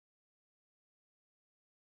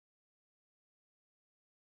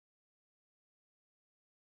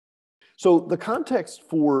So the context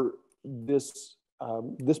for this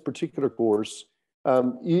particular course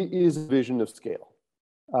is a vision of scale.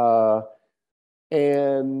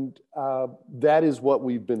 That is what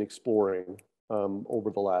we've been exploring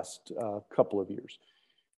over the last couple of years.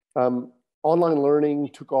 Online learning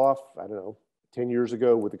took off, I don't know, 10 years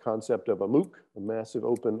ago with the concept of a MOOC, a massive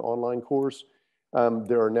open online course.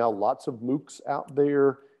 There are now lots of MOOCs out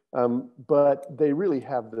there, but they really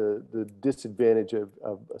have the disadvantage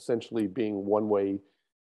of essentially being one-way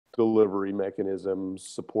delivery mechanisms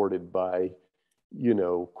supported by,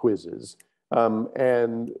 quizzes.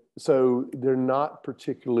 And so they're not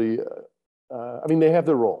particularly, I mean, they have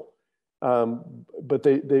their role, but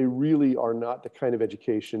they really are not the kind of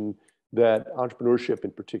education that entrepreneurship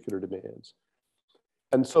in particular demands.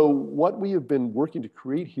 And so what we have been working to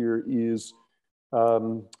create here is a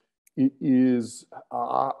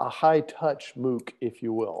high-touch MOOC, if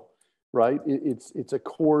you will, right? It's a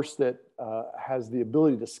course that has the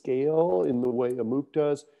ability to scale in the way a MOOC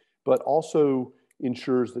does, but also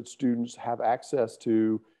ensures that students have access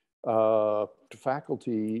to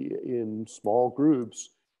faculty in small groups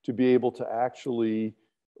to be able to actually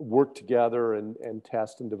work together and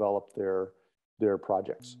test and develop their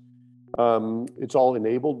projects. It's all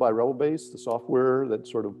enabled by Rebelbase, the software that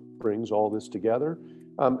sort of brings all this together.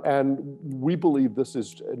 And we believe this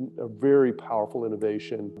is a very powerful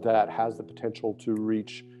innovation that has the potential to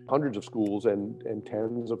reach hundreds of schools and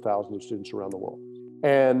tens of thousands of students around the world.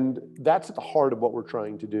 And that's at the heart of what we're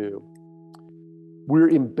trying to do. We're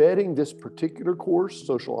embedding this particular course,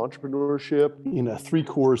 social entrepreneurship, in a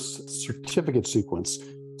 3-course certificate sequence.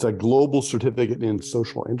 It's a global certificate in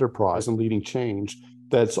social enterprise and leading change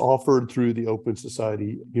that's offered through the Open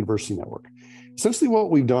Society University Network. Essentially what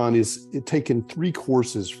we've done is taken 3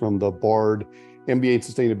 courses from the BARD MBA in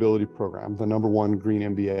Sustainability program, the #1 green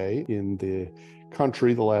MBA in the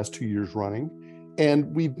country the last 2 years running.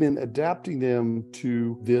 And we've been adapting them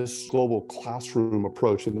to this global classroom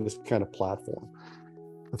approach in this kind of platform.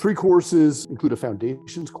 The 3 courses include a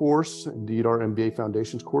foundations course, indeed our MBA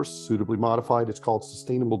foundations course, suitably modified. It's called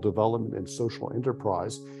Sustainable Development and Social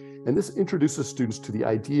Enterprise. And this introduces students to the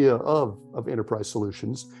idea of enterprise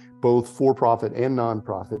solutions, both for-profit and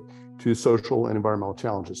nonprofit, to social and environmental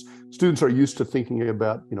challenges. Students are used to thinking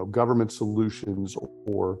about, government solutions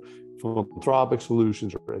or philanthropic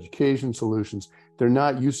solutions or education solutions. They're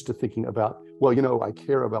not used to thinking about, I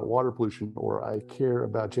care about water pollution or I care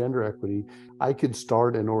about gender equity. I could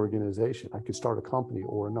start an organization. I could start a company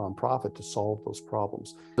or a nonprofit to solve those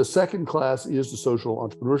problems. The second class is the social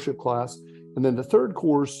entrepreneurship class. And then the third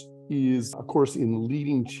course is a course in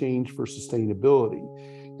leading change for sustainability.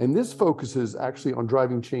 And this focuses actually on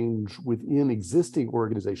driving change within existing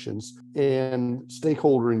organizations and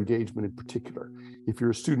stakeholder engagement in particular. If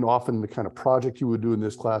you're a student, often the kind of project you would do in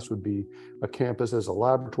this class would be a campus as a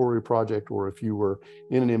laboratory project, or if you were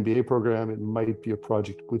in an MBA program, it might be a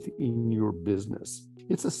project within your business.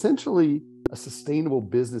 It's essentially a sustainable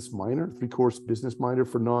business minor, 3-course business minor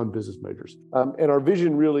for non-business majors. And our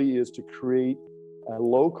vision really is to create a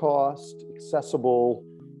low-cost, accessible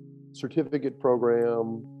certificate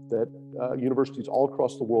program that universities all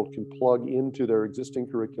across the world can plug into their existing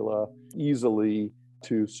curricula easily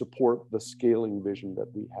to support the scaling vision that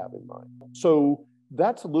we have in mind. So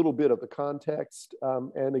that's a little bit of the context.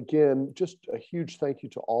 And again, just a huge thank you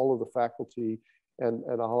to all of the faculty and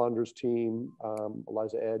Alejandro's team,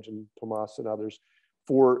 Eliza Edge and Tomas and others,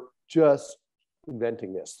 for just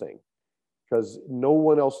inventing this thing, because no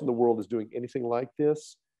one else in the world is doing anything like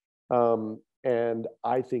this. And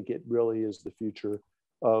I think it really is the future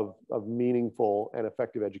of meaningful and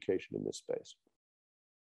effective education in this space.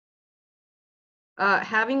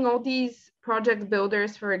 Having all these project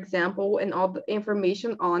builders, for example, and all the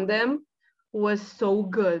information on them was so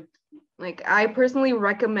good. Like, I personally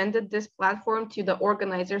recommended this platform to the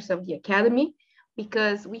organizers of the academy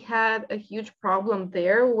because we had a huge problem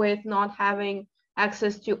there with not having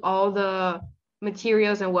access to all the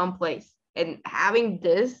materials in one place. And having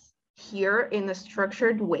this here in a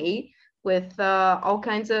structured way with all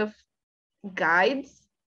kinds of guides,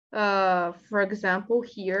 for example,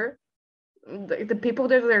 here, the people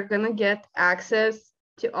that are gonna get access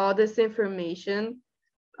to all this information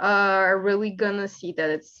are really gonna see that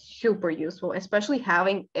it's super useful, especially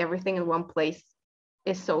having everything in one place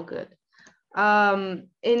is so good. And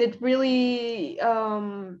it really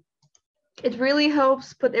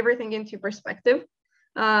helps put everything into perspective,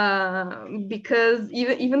 because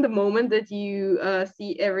even the moment that you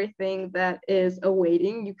see everything that is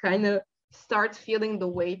awaiting, you kind of start feeling the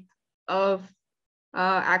weight of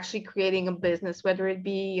actually creating a business, whether it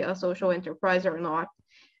be a social enterprise or not.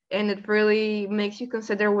 and it really makes you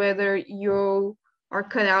consider whether you are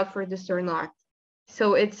cut out for this or not.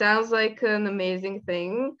 So it sounds like an amazing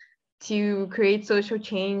thing to create social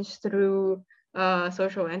change through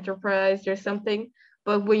social enterprise or something.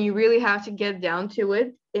 But when you really have to get down to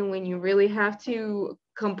it, and when you really have to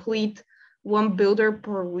complete one builder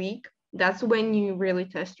per week, that's when you really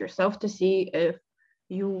test yourself to see if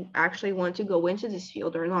you actually want to go into this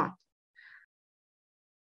field or not.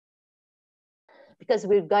 Because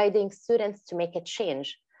we're guiding students to make a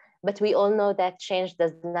change. But we all know that change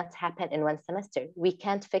does not happen in one semester. We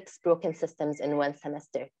can't fix broken systems in one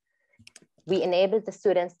semester. We enable the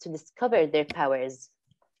students to discover their powers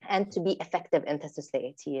and to be effective in the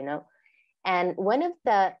society, you know? And one of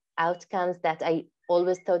the outcomes that I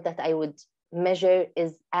always thought that I would measure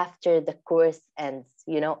is after the course ends.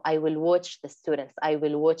 You know, I will watch the students, I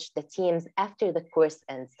will watch the teams after the course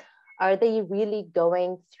ends. Are they really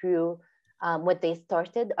going through what they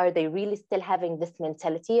started? Are they really still having this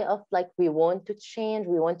mentality of like, we want to change,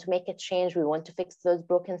 we want to make a change, we want to fix those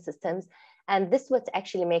broken systems? And this is what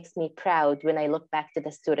actually makes me proud when I look back to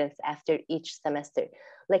the students after each semester.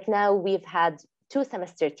 Like now we've had 2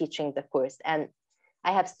 semesters teaching the course, and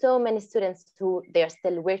I have so many students who they are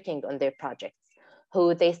still working on their projects,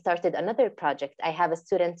 who they started another project. I have a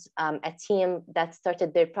student, a team that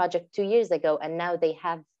started their project 2 years ago, and now they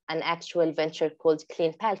have an actual venture called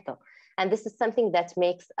Clean Palco. And this is something that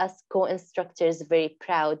makes us co-instructors very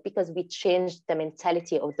proud, because we changed the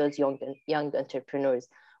mentality of those young entrepreneurs.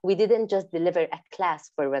 We didn't just deliver a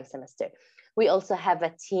class for 1 semester. We also have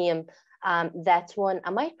a team that won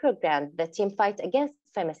a micro grant, the team Fight Against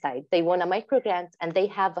Femicide. They won a micro grant, and they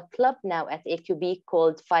have a club now at AQB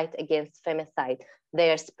called Fight Against Femicide.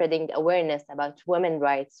 They are spreading awareness about women's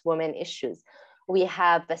rights, women issues. We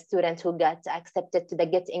have a student who got accepted to the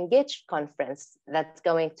Get Engaged conference that's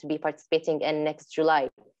going to be participating in next July.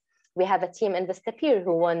 We have a team in Vistapir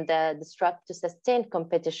who won the Disrupt to Sustain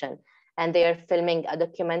competition, and they are filming a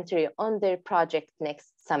documentary on their project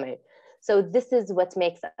next summer. So this is what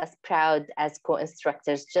makes us proud as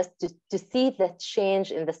co-instructors, just to see the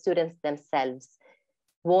change in the students themselves,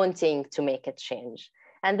 wanting to make a change.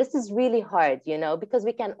 And this is really hard, you know, because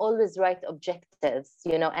we can always write objectives,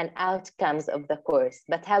 you know, and outcomes of the course,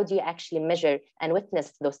 but how do you actually measure and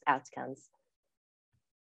witness those outcomes?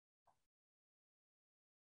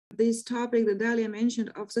 This topic that Dalia mentioned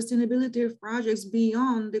of sustainability of projects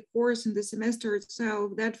beyond the course and the semester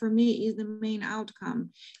itself, that for me is the main outcome.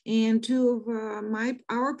 And 2 of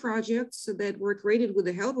our projects that were created with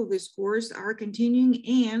the help of this course are continuing,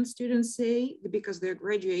 and students say, because they're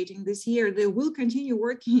graduating this year, they will continue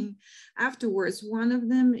working afterwards. One of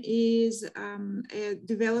them is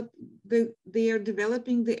they are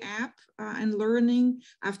developing the app and learning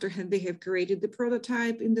after they have created the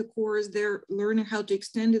prototype in the course. They're learning how to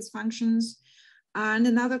extend its functions. And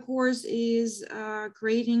another course is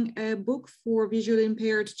creating a book for visually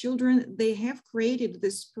impaired children. They have created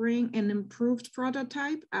this spring an improved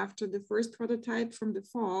prototype after the first prototype from the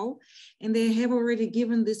fall. And they have already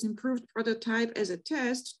given this improved prototype as a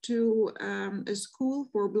test to a school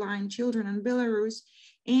for blind children in Belarus.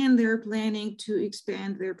 And they're planning to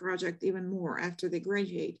expand their project even more after they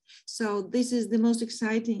graduate. So this is the most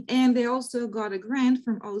exciting. And they also got a grant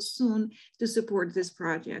from OSUN to support this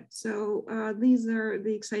project. So these are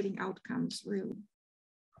the exciting outcomes, really.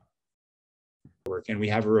 And we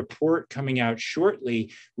have a report coming out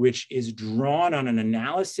shortly, which is drawn on an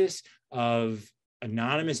analysis of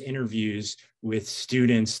anonymous interviews with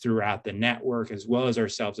students throughout the network, as well as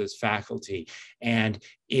ourselves as faculty. And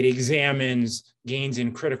it examines gains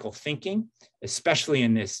in critical thinking, especially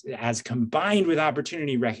in this, as combined with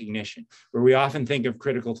opportunity recognition, where we often think of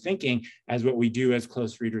critical thinking as what we do as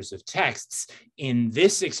close readers of texts. In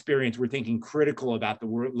this experience, we're thinking critical about the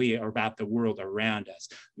world around us.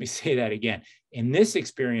 Let me say that again. In this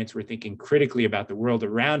experience, we're thinking critically about the world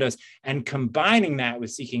around us and combining that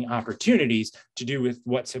with seeking opportunities to do with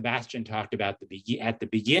what Sebastian talked about at the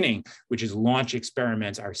beginning, which is launch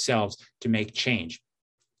experiments ourselves to make change.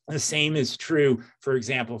 The same is true, for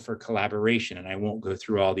example, for collaboration. And I won't go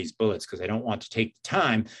through all these bullets because I don't want to take the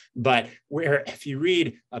time, but where if you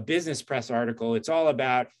read a business press article, it's all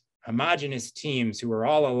about homogenous teams who are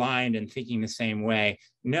all aligned and thinking the same way.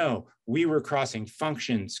 No, we were crossing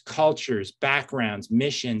functions, cultures, backgrounds,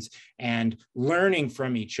 missions, and learning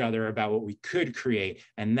from each other about what we could create.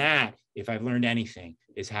 And that, if I've learned anything,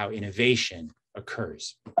 is how innovation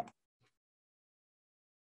occurs.